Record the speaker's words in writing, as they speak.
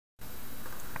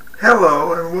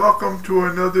Hello and welcome to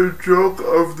another joke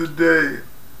of the day.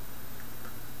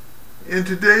 In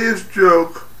today's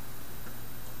joke,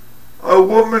 a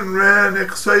woman ran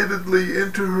excitedly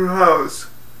into her house.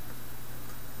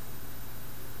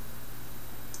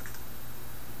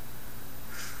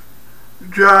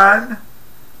 John,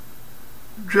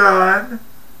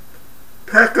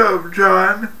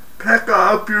 pack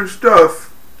up your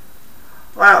stuff.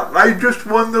 I just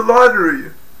won the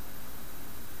lottery.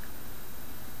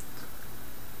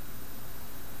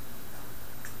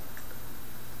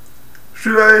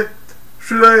 Should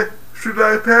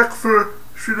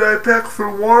I pack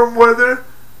for warm weather?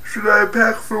 Should I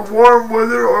pack for warm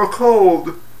weather or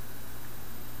cold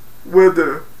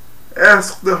weather?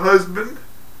 Asked the husband.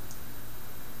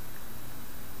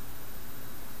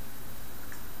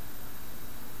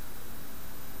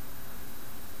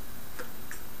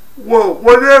 Well,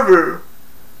 whatever,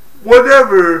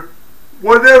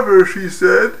 she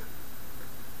said.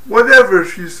 Whatever,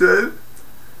 she said.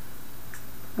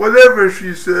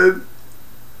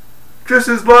 Just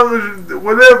as long as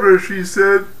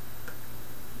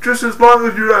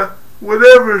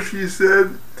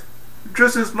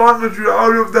you're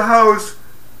out of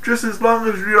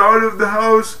the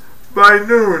house by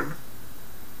noon.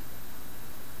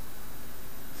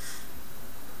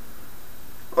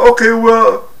 Okay,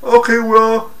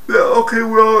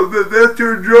 that's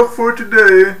your joke for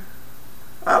today.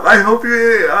 I hope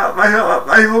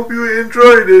you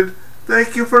enjoyed it.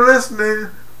 Thank you for listening.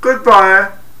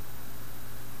 Goodbye.